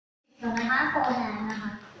นะคะโฟร์แฮนด์นะค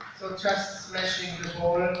ะ So just smashing the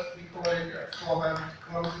ball, we call it forehand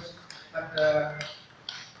contest. But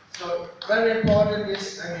so very important is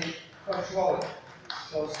control.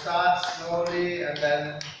 So start slowly and then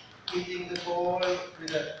hitting the ball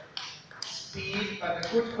with a speed, but a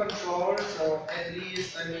good control. So at least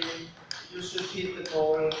you should hit the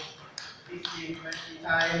ball 15-20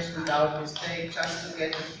 times without mistake, just to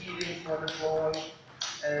get the feeling for the ball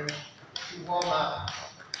and to warm up.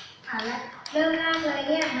 และเริ่มแรกเลยเ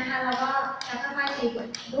นี่ยนะคะเราก็จะค่อยๆตี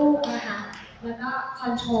ลูกนะคะแล้วก็คอ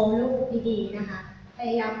นโทรลลูกดีๆนะคะพย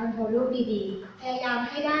ายามคอนโทรลลูกดีๆพยายาม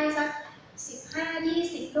ให้ได้สัก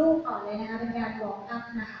 15-20 ลูกก่อนเลยนะคะเป็นการวอร์มอัพ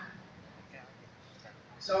นะคะ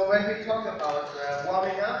So when we talk about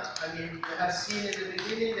warming up, you have seen in the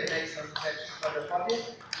beginning they make some stretches for the body.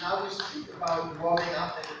 Now we speak about warming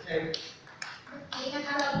up at the table. นี้นะค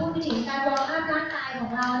ะเราพูดไปถึงการวอร์มอัพร่างกายของ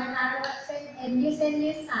เรานะคะเส้นเอ็นยืดเส้น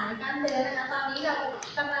ยืดสายกล้ามเนื้อนะคะตอนนี้เรา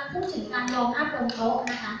กำลังพูดถึงการวอร์มอัพบนโต๊ะ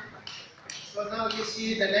นะคะ So now you see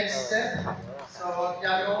the next step. So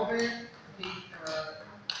Jan-Ove, he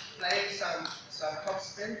playing some top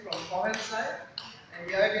spin from forehand side, and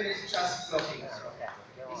Jürgen is just blocking. So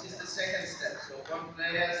this is the second step. So one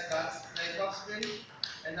player starts to play top spin,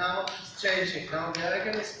 and now it's changing. Now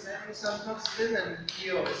Jürgen is playing some top spin, and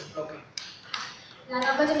Gio is blocking. แล้วเร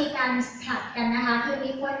าก็จะมีการผลัดกันนะคะคือ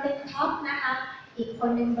มีคนหนึ่งท็อปนะคะอีกค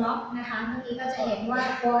นหนึ่งบล็อกนะคะเมื่อกี้ก็จะเห็นว่า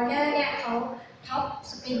วอร์เนอร์เนี่ยเขาท็อป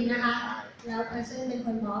สปินนะคะแล้วเพอร์ซันเป็นค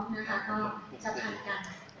นบล็อกนะคะก็จะผลัดกัน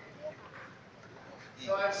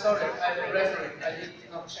So I'm sorry, I'm a referee. I did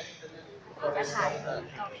not check the for this one.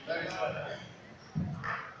 Very sorry.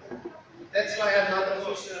 That's why I'm not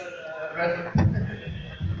official referee.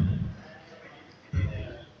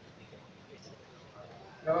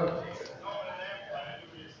 No.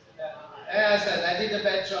 As I said, I did a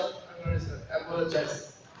bad job. I apologize.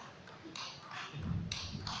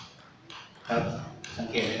 ครับสัง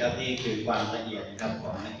เกตไหมครับนี่คือความละเอียดนะครับข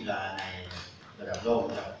องนักกีฬาในระดับโลก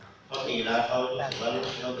ครับเขาตีแล้วเขารู้สึกว่าลูก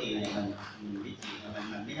ที่เขาตีเนี่ยมันมีวิธีมั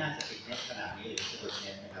นไม่น่าจะติดเน็ตขนาดนี้หรือสะดุดเ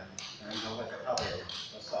น็ตนะครับดังนั้นเขาก็จะเข้าไป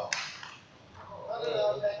ทดสอบ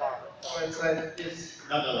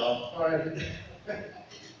Not at all.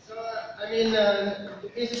 So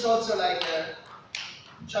this is also like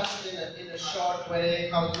just in a short way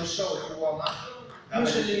how to show to warm up.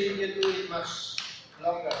 Usually you do it much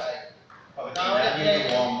longer, like. ปกติแล้วที่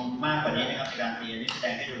วอร์มมากกว่านี้นะครับการตีนี้แสด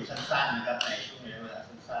งให้ดูสั้นๆนะครับในช่วงเวลา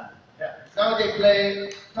สั้นๆ Now they play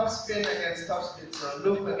top spin against top spin, so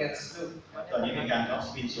loop against loop. ตอนนี้เป็นการท็อปส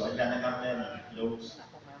ปินสวนกันนะครับเล่นลูก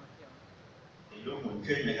ตีลูกหมุน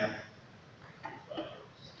ขึ้นนะครับ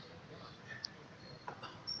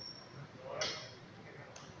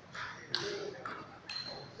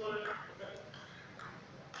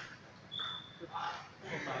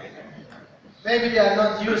Maybe they are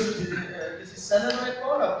not used to this is celluloid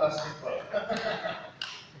ball or plastic ball?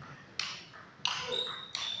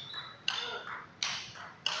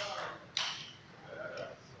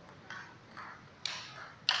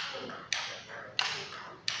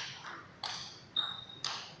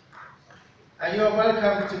 And you are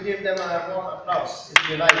welcome to give them a warm applause if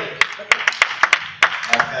you like it.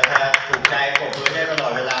 ถ้าถูกใจปรบมือได้ตลอ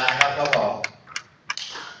ดเวลาครับก็บอก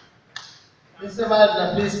Mr. Waldner,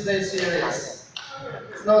 please play serious.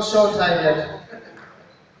 It's no show time yet.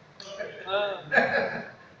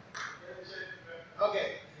 Okay,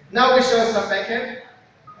 now we show some backhand.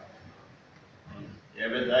 Yeah,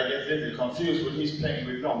 but I get a little confused when he's playing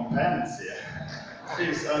with long pants here.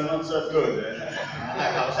 These are not so good.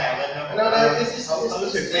 เขาแซวเลยครับ No, this is เขา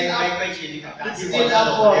รู้สึกไม่ชินกับการที่ it's บอล still จะ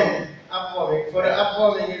ลงเล่น upwarming. For the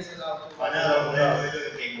upwarming, it's allowed พอ to. หน้าเราเล่นด้วย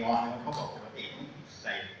เกงวอร์มเขาบอกปกติใ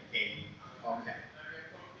ส่เกงพร้อมแข่ง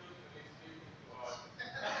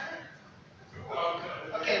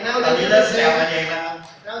Okay, now ตอน they นี้ do เริ่ the มแซวกัน same. เองแล้ว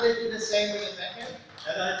Now they do the same with the backhand. แ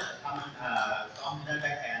ล้วก็ทำซ้อมด้านแ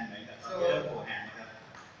บ็คแฮนด์เหมือนกับเรื่องโฟร์แฮนด์นะครับ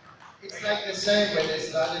It's like the same when they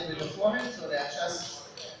started with the forehand, so they're just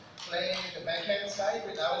playing the backhand side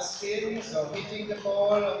without spin, so hitting the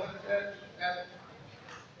ball and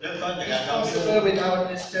เริ่มต้นจาก it's การซ้อมลูก possible without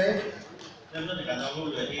mistake. เริ่มต้นจากการซ้อมลูก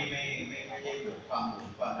โดยที่ไม่ได้บวกความหมุน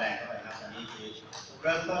ความแรงเข้าไปครับตอนนี้คือเ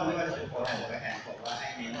ริ่มต้นไม่ว่าจะเป็นโฟร์แฮนด์หรือแบ็คแฮนด์บอกว่าให้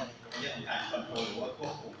เน้นในเรื่องของการคอนโทรลหรือว่าคว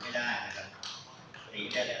บคุมไม่ได้นะครับตี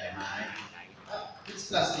ได้แต่ไม้ It's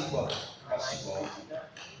plastic ball. Plastic ball.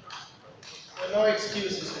 So no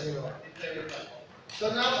excuses anymore. So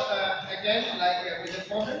now again, like with the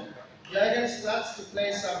forehand, Jürgen starts to play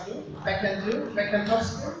some loop, backhand top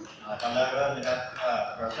spin. ตอนเริ่มนะครับ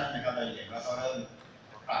เพอร์ซันนะครับเราเห็นว่าเขาเริ่ม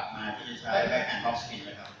ปรับมาที่จะใช้แบ็คแฮนด์ท็อปสปิน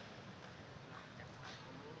นะครับ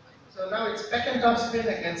So now it's backhand topspin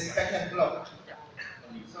against backhand block.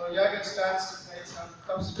 So Jürgen starts to play some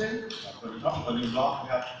topspin. คนชอบคนบล็อกนะ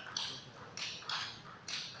ครับ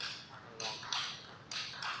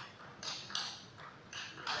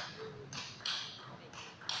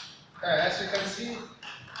As you can see,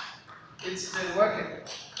 it's still working.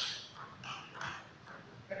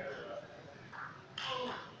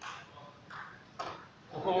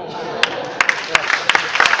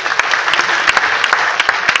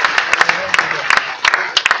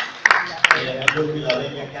 ลูกที่เราเล่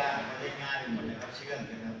นยากๆเล่นง่ายไปหมดนะครับเชื่อม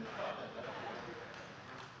นะครับ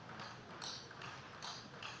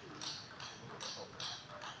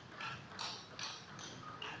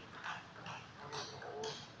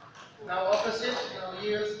Now opposite, now he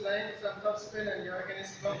is playing some topspin and Jürgen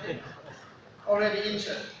is blocking. Already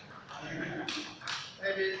injured.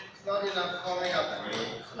 Maybe it's not enough warming up.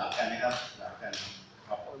 สลับกันนะครับสลับกันค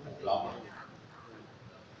รับล็อก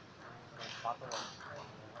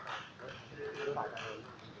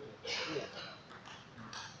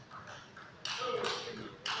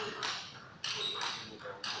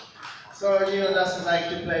So Leo doesn't like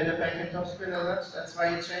to play the backhand topspin as much, that's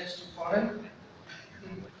why he changed to forehand.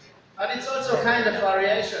 But it's also kind of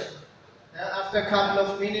variation. After a couple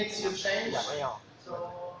of minutes you change.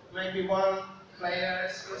 So maybe one player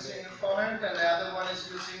is using the forehand and the other one is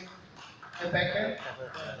using the backhand.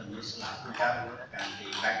 ตอนนี้สลับนะครับการตี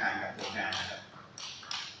แบ็คแฮนด์กับโฟร์แฮนด์นะครับ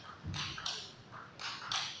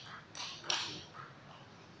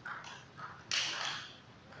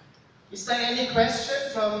Is there any question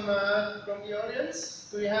from the audience?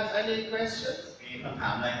 Do you have any questions? มีคำถา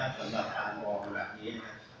มอะไรครับสำหรับการวอร์มแบบนี้นะค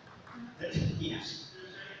รับ Yes.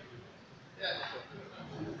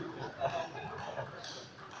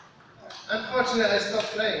 Unfortunately, I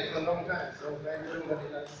stopped playing for a long time, so maybe nobody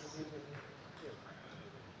likes to see me.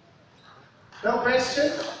 No question?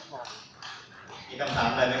 มีคำถาม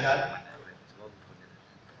อะไรไหมครับ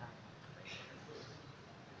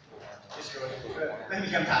ไม่มี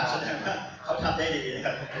คำถามแสดงว่าเขาทำได้ดีนะค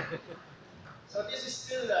รับ So this is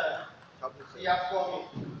still the up warming.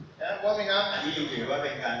 Yeah, warming อัน up นี้ยังถือว่าเ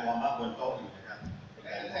ป็นการวอร์มอัพบนโต๊ะอยู่นะครับเป็นก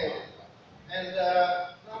าร and table. And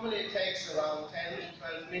normally it takes around 10 to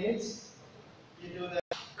 12 minutes. You do the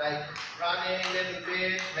like running a little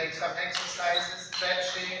bit, make some exercises,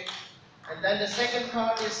 stretching. And then the second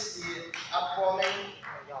part is the up warming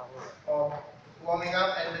or warming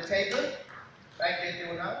up at the table, like we do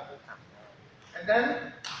now. And then,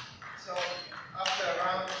 so after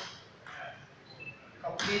around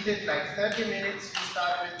completed like 30 minutes, you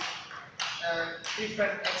start with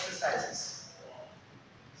different exercises.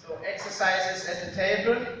 So exercises at the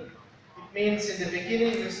table, it means in the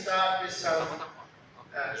beginning you start with some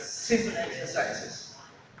simple exercises.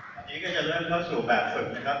 อันนี้ก็จะเริ่มเข้าสู่แบบฝึก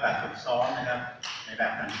นะครับแบบฝึกซ้อมนะครับในแบ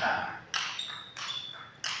บต่าง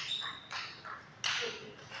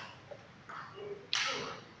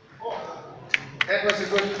That was a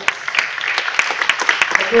good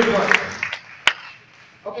one.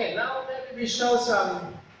 Okay, now maybe we show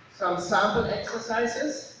some sample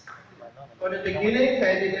exercises. For the beginning,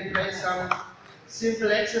 maybe they play some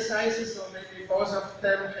simple exercises, or maybe both of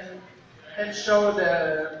them can show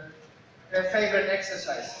their favorite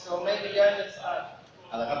exercise. So maybe Jan will start. ๆ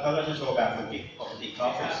เอาละครับเขาก็จะโชว์แบบฝึกที่ปกติเขา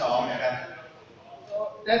ฝึกซ้อมนะครับ So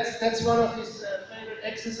that's one of his favorite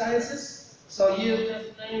exercises. So you just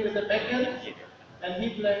play with the backhand, and he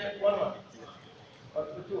play one or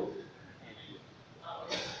two.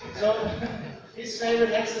 So his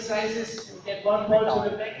favorite exercise is to get one ball to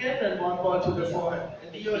the backhand and one ball to the forehand. And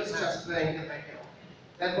Leo is just playing the backhand.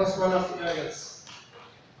 That was one of Jürgen's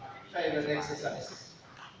favorite exercises.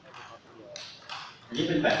 อันนี้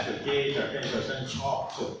เป็นแบบฝึกที่จอร์แดน เพอร์สันชอบ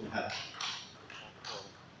ฝึกนะครับ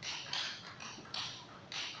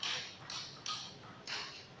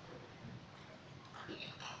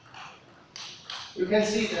You can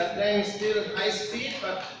see they are playing still high speed,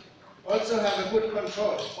 but also have a good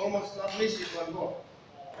control. Almost not missing one ball.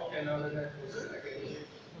 Okay, now the net is again.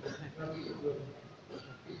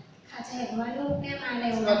 ค่ะจะเห็นว่าลูกเนี่ยมาเร็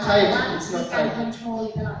ว It's นะ not คะแต่ tight, ว่า it's มี not การ tight. คอนโทรลอ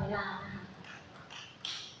ยู่ตลอดเวลานะคะ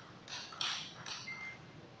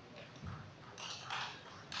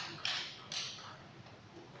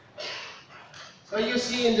So you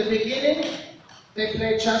see in the beginning, they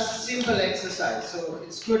play just simple exercise. So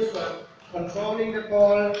it's good for controlling the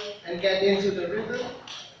ball and get into the rhythm.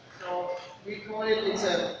 So we call it's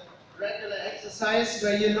a regular exercise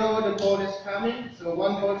where you know the ball is coming. So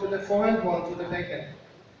one ball to the forehand, one to the backhand.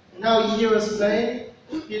 Now Hero's playing.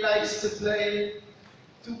 He likes to play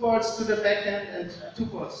two balls to the backhand and two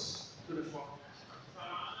balls to the forehand.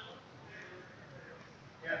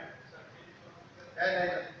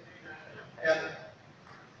 Yeah. Yeah.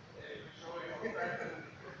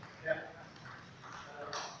 Yeah.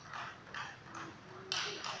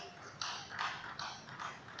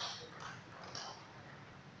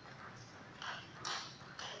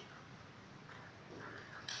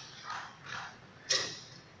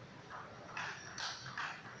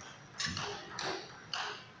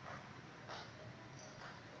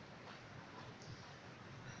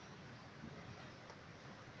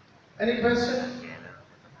 Any question?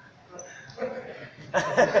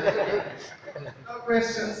 No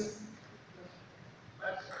questions.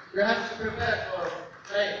 But you have to prepare for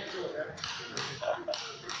playing too. Yeah?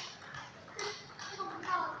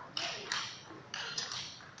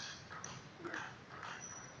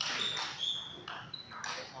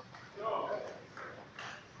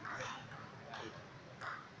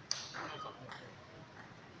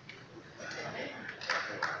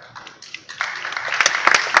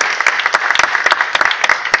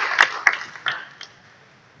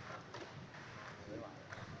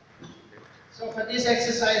 So for this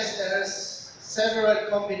exercise, there's several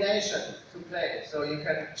combinations to play. So you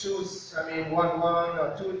can choose, 1-1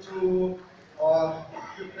 or 2-2, or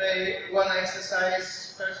you play one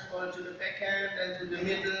exercise, first ball to the backhand, then to the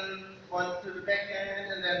middle, one to the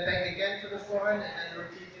backhand, and then back again to the forehand, and then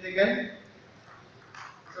repeat it again.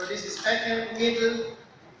 So this is backhand, middle,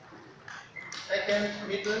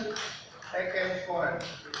 forehand.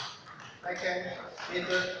 Backhand,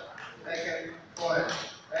 middle, backhand, forehand.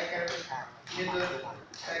 Backhand, middle,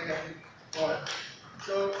 backhand, forehand.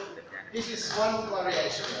 So this is one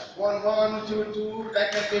variation. 1-1, 2-2,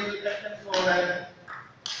 backhand, middle, backhand, forehand.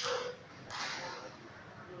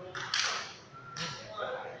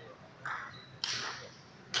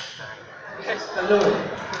 This is balloon.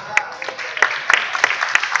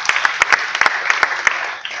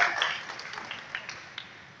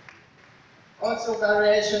 Also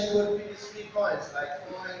variation could be 3 points, like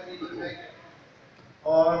forehand, middle, backhand.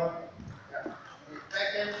 Or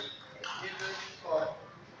backhand, middle, forehand.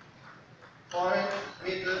 Forehand,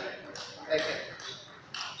 middle, backhand.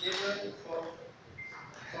 Middle,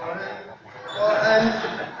 forehand, forehand.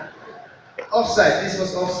 Offside, this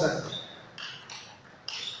was offside.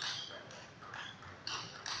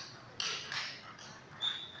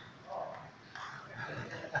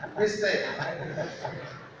 Mistake.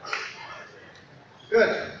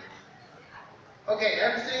 Good. Okay,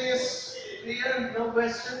 everything is clear? No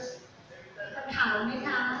questions? คำถามไหมค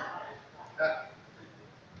ะ Uh,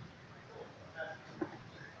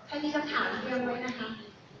 ใครมีคำถามเตรียมไว้นะคะ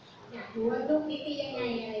อยากรู้ว่าลูกนี้ตียังไง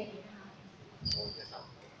อะไรอย่างเงี้ยค่ะ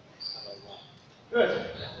Good.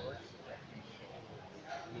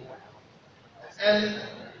 And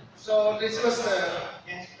so this was the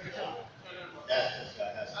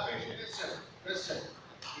question.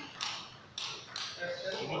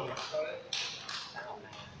 Sorry.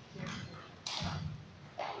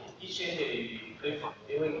 Each change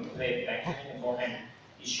during play backhand and forehand,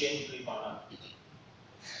 each change play forehand.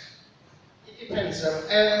 It depends.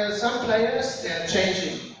 Some players they are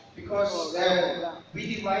changing because we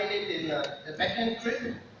divide it in a backhand grip,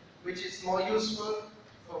 which is more useful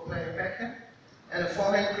for playing backhand, and a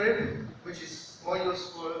forehand grip, which is more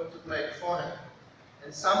useful to play forehand.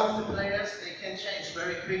 And some of the players they can change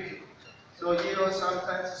very quickly. So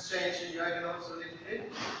sometimes it's changing diagonals a little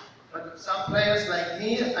bit. But some players like me,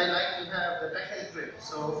 I like to have the backhand grip.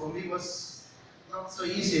 So for me it was not so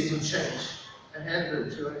easy to change the handle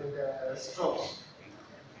during the strokes.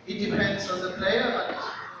 It depends on the player, but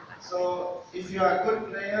so if you are a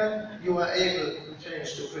good player, you are able to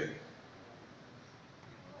change the grip.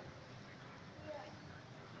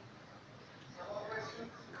 No more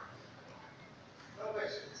questions? No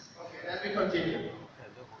questions. Okay, then we continue.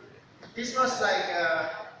 This was like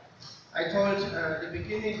I told the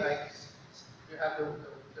beginning, like you have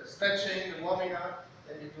the stretching, the warming up,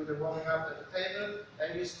 then you do the warming up at the table,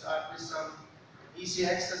 then you start with some easy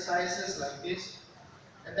exercises like this,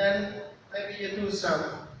 and then maybe you do some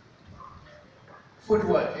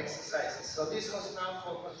footwork exercises. So this was now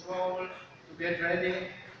for control, to get ready,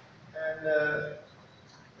 and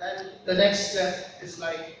then the next step is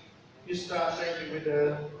like you start training with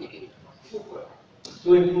the footwork,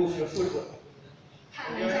 to improve your footwork. ค่ะ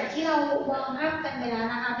หลังจากที่เราวอร์มอัพกันไปแล้ว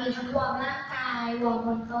นะคะ มีทั้งวอร์มร่างกาย วอร์มบ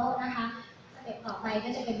นโต๊ะนะคะสเต็ปต่อไปก็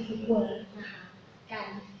จะเป็นฟุตเวิร์กนะคะ การ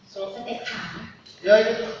สเต็ปขา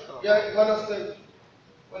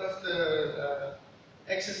One of the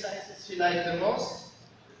exercises he liked the most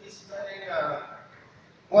is playing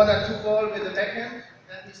 1 or 2 ball with the backhand,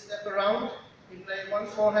 then he step around, he play 1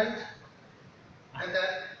 forehand, and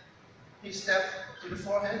then he step to the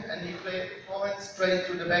forehand, and he play forehand straight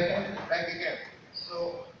to the backhand, back again.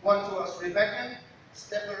 So 1, 2 or 3 backhand,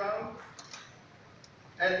 step around,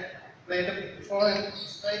 and play the forehand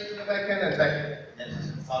straight to the backhand and backhand.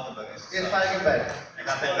 Falkenberg Yes, Falkenberg. นะค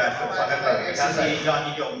รับเป็นแบบฝึก Falkenberg นะครับที่ยอด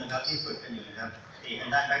นิยมนะครับที่ฝึกกันอยู่นะครับตีกัน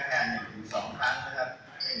ด้านแบ็คแฮนด์1 ถึง 2 ครั้งนะครับ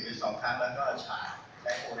1 ถึง 2 ครั้งแล้วก็ฉากใ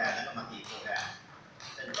ช้โฟร์แฮนด์แล้วก็มาตีโฟร์แฮนด์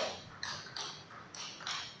เส้นตรง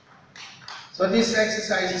So this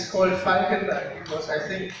exercise is called Falkenberg because I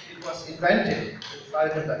think it was invented in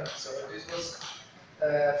Falkenberg. So this was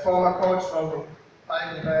a former coach from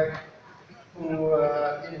Falkenberg who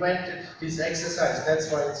invented this exercise. That's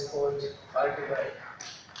why it's called Falkenberg.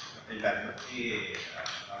 เป็นแบบฝึกที่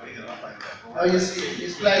เรียกกันว่า Falkenberg Oh, you see,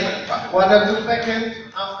 he's playing 1 or 2 backhand.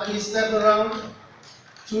 After he step around,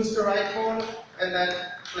 choose the right ball, and then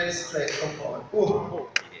play straight from forward. Ooh,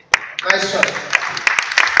 nice shot.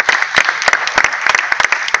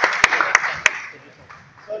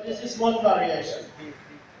 So this is one variation.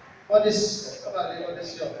 What is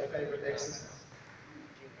your favorite exercise?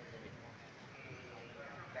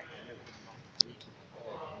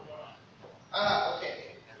 Ah, okay.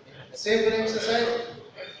 Simple exercise.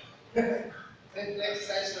 Simple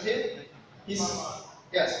exercise for him. He's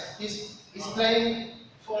playing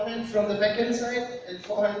forehand from the backhand side and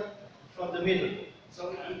forehand from the middle. So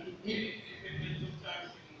he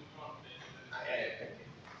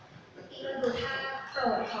เราดูท่าโปร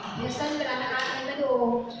ดของเพอร์สันไปแล้วนะคะอันนี้มาดู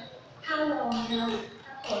ท่าวอร์มแล้ว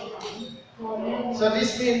ท่าโปรดของวอร์ม So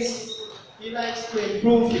this means he likes to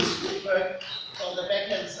improve his footwork from the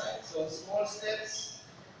backhand side. So small steps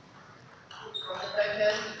from the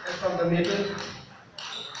backhand and from the middle.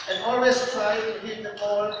 And always try to hit the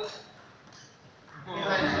ball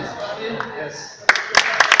behind his body. Yes.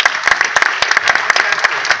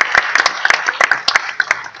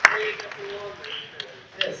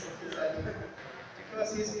 Yes, because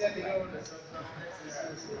he's getting older, so sometimes this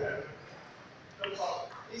is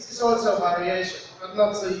this is also a variation, but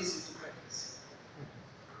not so easy to practice.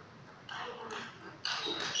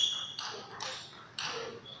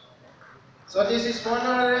 So this is one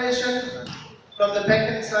variation from the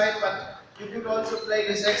backhand side, but you could also play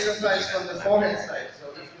this exercise from the forehand side. So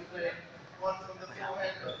if you play one from the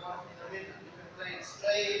forehand or one from the middle, you can play it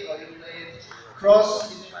straight or you play it cross.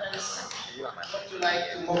 It depends what you like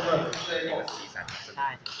to move on to play more.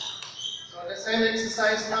 So the same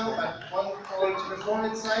exercise now, but one ball to the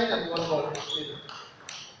forehand side and one ball to the middle.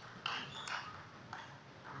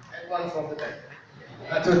 And one from the back.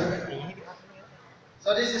 So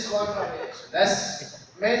this is one variation. There's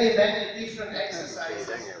many different exercises.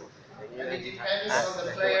 And it depends on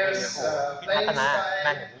the player's playing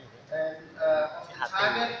style and of the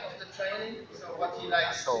target of the training, so what he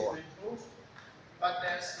likes to improve. But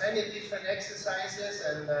there's many different exercises,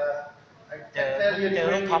 and I can tell you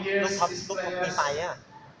during the years, these players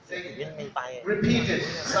they repeated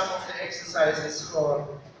some of the exercises for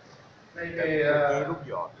maybe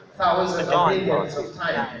thousands or millions of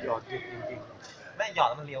times. แม่หยอด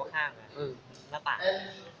แล้วมันเลี้ยวข้างเลยหน้าต่าง And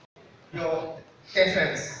your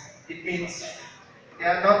defense, it means they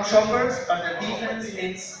are not choppers, but the defense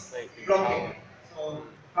means blocking. So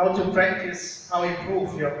how to practice, how improve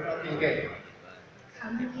your blocking game. ค่ะ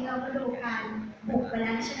เมื่อกี้เราก็ดูการบุกไปแ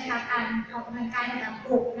ล้วใช่ไหมคะการออกกำลังกายแบบ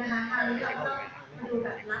บุกนะคะคราวนี้เราก็มาดูแบ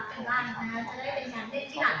บรับกันบ้างนะคะจะได้เป็นการเล่น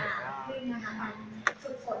ที่หลากหลายขึ้นนะคะการฝึ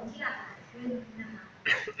กฝนที่หลากหลายขึ้นนะคะ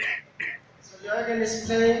So Jürgen is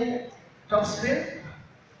playing top spin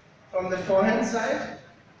from the forehand side,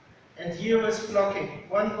 and here is blocking.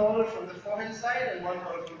 One ball from the forehand side and one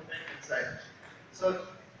ball from the backhand side. So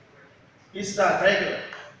he start regular.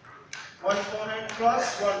 One forehand cross,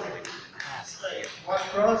 one straight. One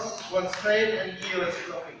cross, one straight, and here is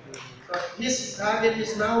blocking. So his target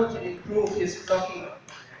is now to improve his blocking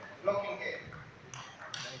game.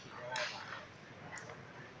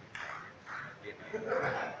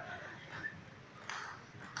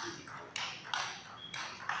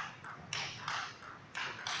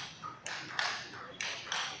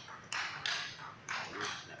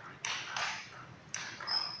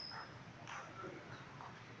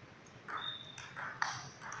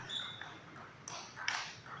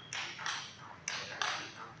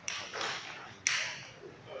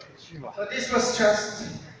 So this was just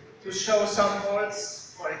to show some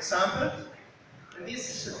balls, for example. In this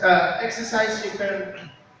exercise you can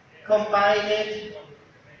combine it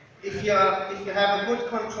if you have a good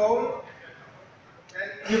control. And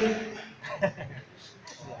if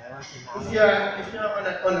you're on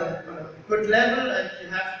a good level and you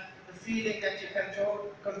have the feeling that you can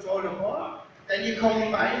control the ball, then you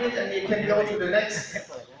combine it and you can go to the next.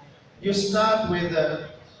 You start with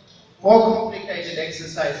more complicated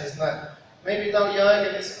exercises. Maybe now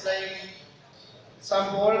Jürgen is playing some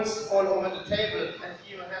balls all over the table, and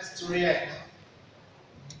he has to react.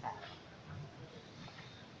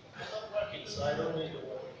 It's not working, so I don't need to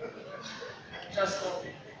work. Just copy.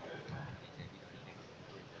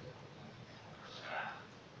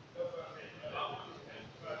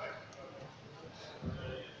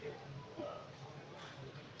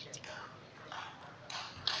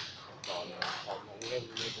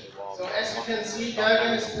 So as you can see,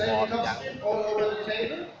 Jürgen is playing topspin all over the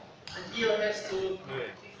table, and Gio has to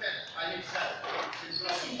defend by himself.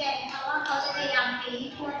 สังเกตนะคะว่าเขาจะพยายามตีให้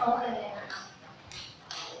ทั่วโต๊ะเลยนะคะ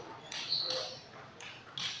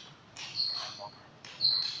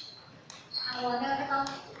วอร์เนอร์ก็ต้อง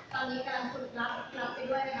ตอนนี้กำลังฝึกรับไป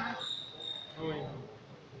ด้วยนะคะ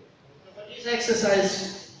For this exercise,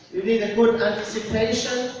 you need a good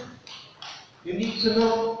anticipation. You need to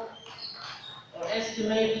know or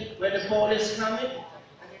estimate where the ball is coming,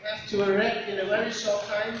 and you have to react in a very short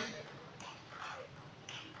time.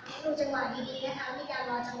 ดูจังหวะดีๆนะคะมีการ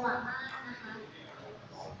รอจังหวะมากนะคะ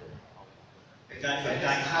เป็นก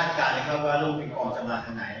ารคาดการณ์นะครับว่าลูกปิงปองจะมาท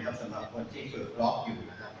างไหนนะครับสำหรับคนที่ฝึกล็อกอยู่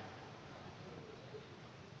นะครับ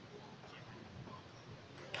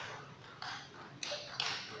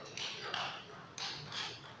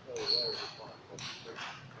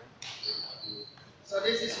So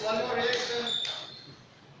this is one more reaction,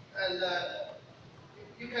 and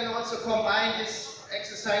you can also combine these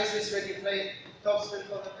exercises when you play topspin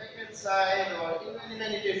from the backhand side or in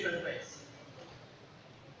many different ways.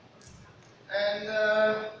 And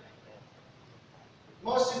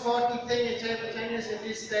most important thing in table tennis in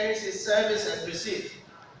these days is service and receive.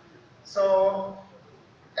 So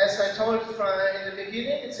as I told in the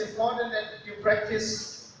beginning, it's important that you practice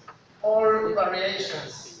all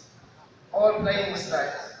variations, all playing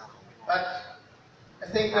styles. But I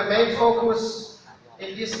think the main focus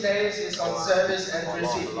in these days is on service and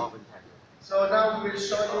receive. So now we will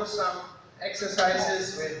show you some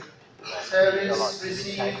exercises with service,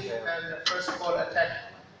 receive, and first ball attack.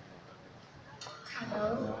 ค่ะเดี๋ยว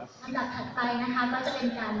ลำดับถัดไปนะคะก็จะเป็น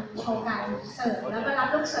การโชว์การเสิร์ฟแล้วก็รับ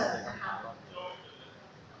ลูกเสิร์ฟนะคะ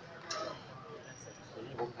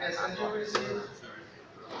Yes, and you receive.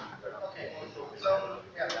 Okay. So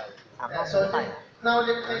yeah. So now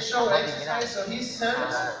they show exercise. So his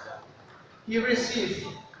service, he receives.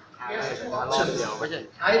 He has two options.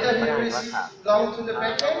 Either he receives long to the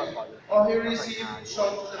backhand, or he receives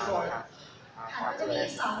short to the forehand. ค่ะก็จะมี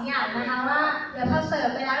สองอย่างนะคะว่าเดี๋ยวพอเสิร์ฟ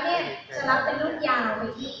ไปแล้วเนี่ยจะรับเป็นลูกยาวไป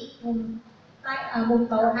ที่มุมใต้มุม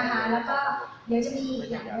โต๊ะนะคะแล้วก็เดี๋ยวจะมีอีก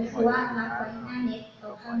อย่างนึงคือว่ารับไว้หน้าเน็ตโต๊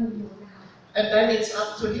ะข้างมุมนู้นนะคะ And then it's up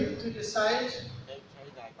to him to decide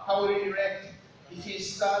how he react. If he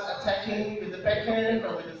start attacking with the backhand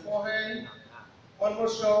or with the forehand, one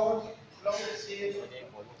more short, long receive.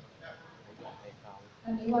 ตอ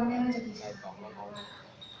นนี้วอร์เนอร์จะดีไซน์นะคะว่า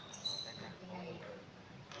ยังไง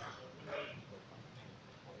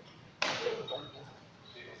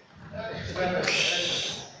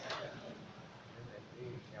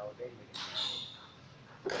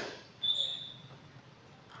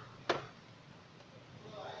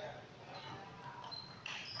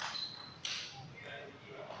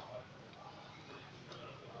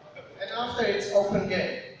And after it's open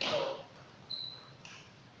game.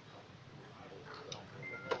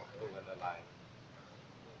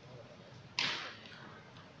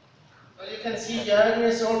 So you can see Jürgen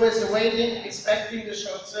is always waiting, expecting the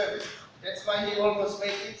short service. That's why he almost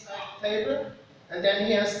waits inside the table, and then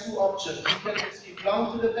he has two options. He can receive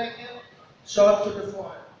long to the backhand, short to the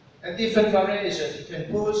forehand, and different variations. He can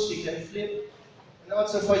push, he can flip, and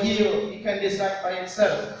also for you, he can decide by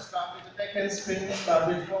himself. Start with the backhand spin, start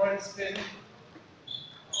with forehand spin.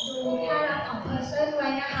 ดูท่ารับของเพอร์เซนไว้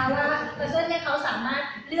นะคะว่าเพอร์เซนเนี่ยเขาสามารถ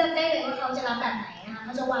เลือกได้เลยว่าเขาจะรับแบบไหนนะคะเข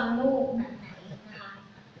าจะวางลูกแบบไหนนะคะ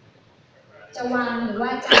จะวางหรือว่า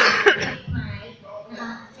จะฟิกไม้นะคะ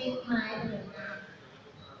ฟิกไม้ไปเลยนะคะ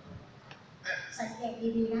สังเกต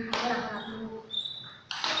ดีๆนะคะเวลารับลูก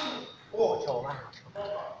Oh, โชว์มาก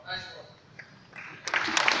nice one.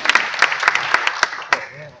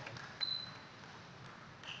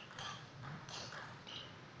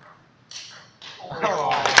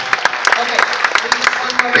 Okay, this is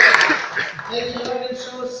one more. Maybe Jürgen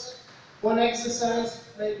shows one exercise,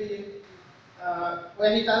 maybe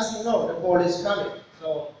where he doesn't know the ball is coming. So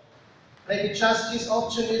maybe just his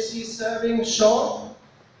option is he's serving short,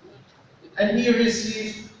 and he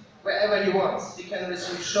receives wherever he wants. He can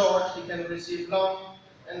receive short, he can receive long,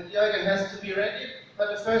 and Jürgen has to be ready, but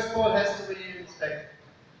the first ball has to be inspected.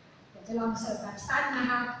 เดี๋ยวจะลองเสิร์ฟแบบสั้นนะ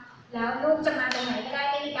คะ แล้วลูกจะมาตรงไหนก็ได้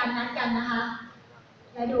ไม่มีการนัดกันนะคะ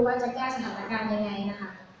และดูว่าจะแก้สถานการณ์ยังไงนะค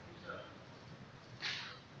ะ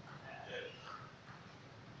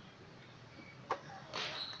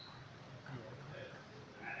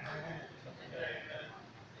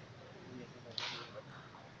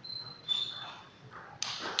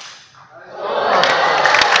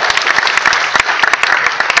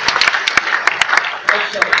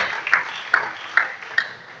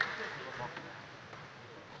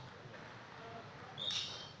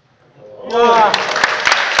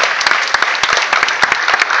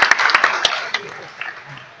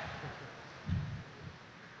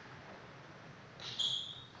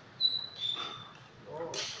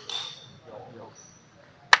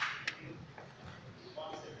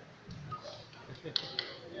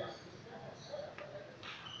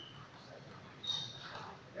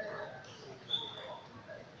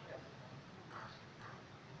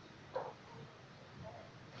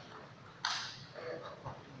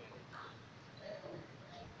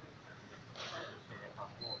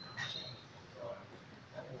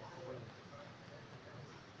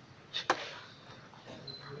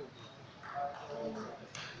Okay,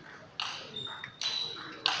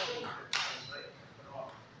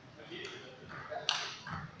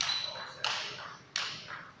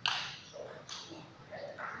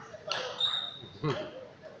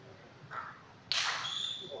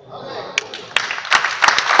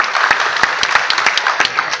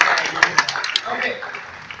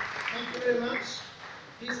 thank you very much.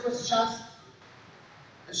 This was just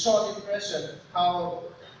a short impression how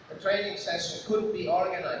a training session could be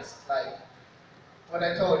organized. Like what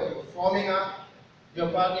I told you, warming up your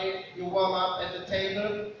body, you warm up at the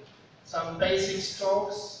table, some basic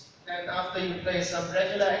strokes, then after you play some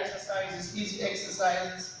regular exercises, easy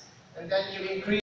exercises, and then you increase